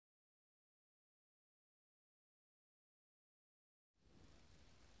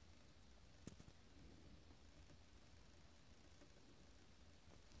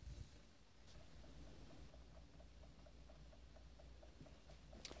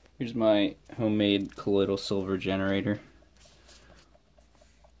Here's my homemade colloidal silver generator.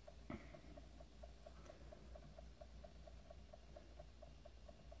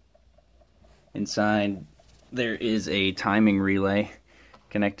 Inside there is a timing relay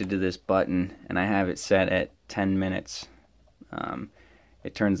connected to this button, and I have it set at 10 minutes.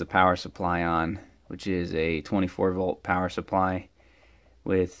 It turns the power supply on, which is a 24 volt power supply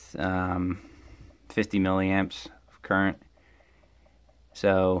with 50 milliamps of current.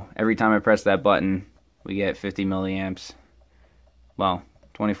 So every time I press that button, we get 50 milliamps, well,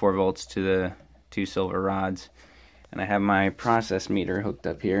 24 volts to the two silver rods. And I have my process meter hooked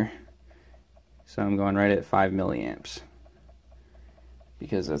up here, so I'm going right at 5 milliamps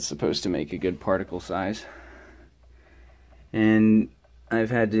because that's supposed to make a good particle size. And I've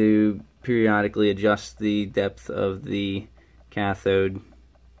had to periodically adjust the depth of the cathode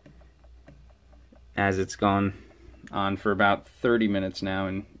as it's gone on for about 30 minutes now,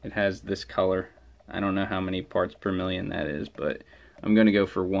 and it has this color. I don't know how many parts per million that is, but I'm going to go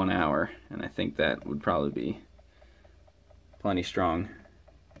for 1 hour, and I think that would probably be plenty strong.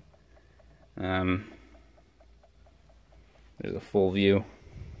 There's a full view.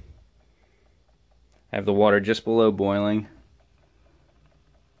 I have the water just below boiling.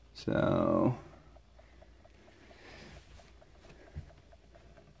 So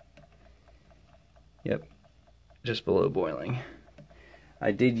yep, just below boiling.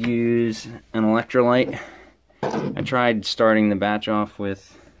 I did use an electrolyte. I tried starting the batch off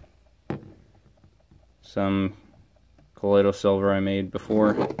with some colloidal silver I made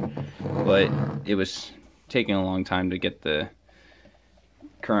before, but it was taking a long time to get the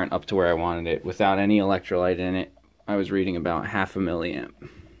current up to where I wanted it. Without any electrolyte in it, I was reading about 0.5 milliamp.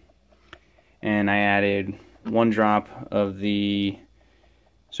 And I added 1 drop of the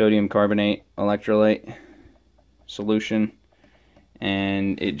sodium carbonate electrolyte solution,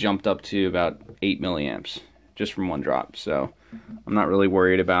 and it jumped up to about 8 milliamps just from 1 drop. So I'm not really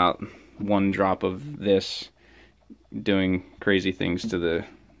worried about 1 drop of this doing crazy things to the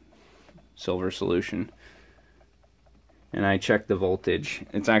silver solution. And I checked the voltage.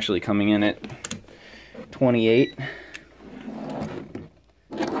 It's actually coming in at 28.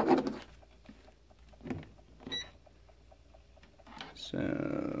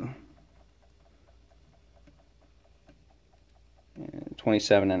 So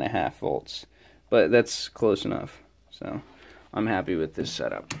 27.5 volts, but that's close enough, so I'm happy with this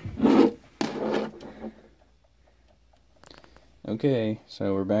setup. Okay,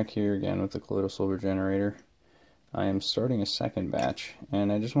 so we're back here again with the colloidal silver generator. I am starting a second batch,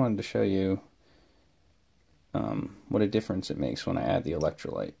 and I just wanted to show you what a difference it makes when I add the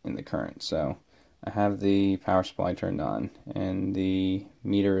electrolyte in the current. So I have the power supply turned on, and the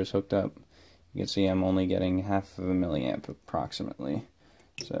meter is hooked up. You can see I'm only getting 0.5 milliamp approximately.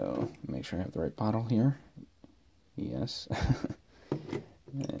 So make sure I have the right bottle here. Yes.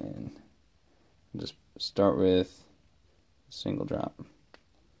 And just start with a single drop.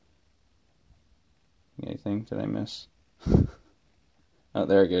 Anything? Did I miss? Oh,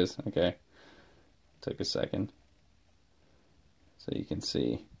 there it goes. Okay. Took a second. So you can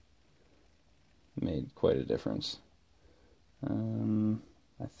see made quite a difference.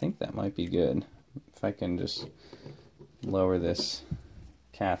 I think that might be good. If I can just lower this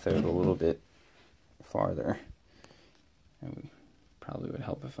cathode a little bit farther, it probably would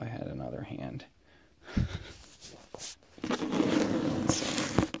help if I had another hand.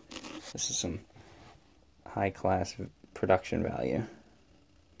 This is some high-class production value.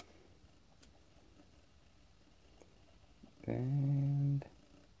 And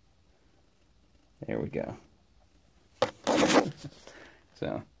there we go.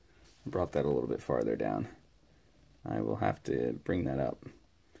 So, I brought that a little bit farther down. I will have to bring that up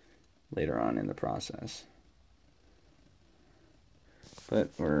later on in the process. But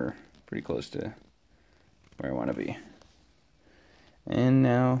we're pretty close to where I want to be. And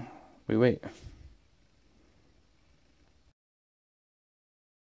now we wait.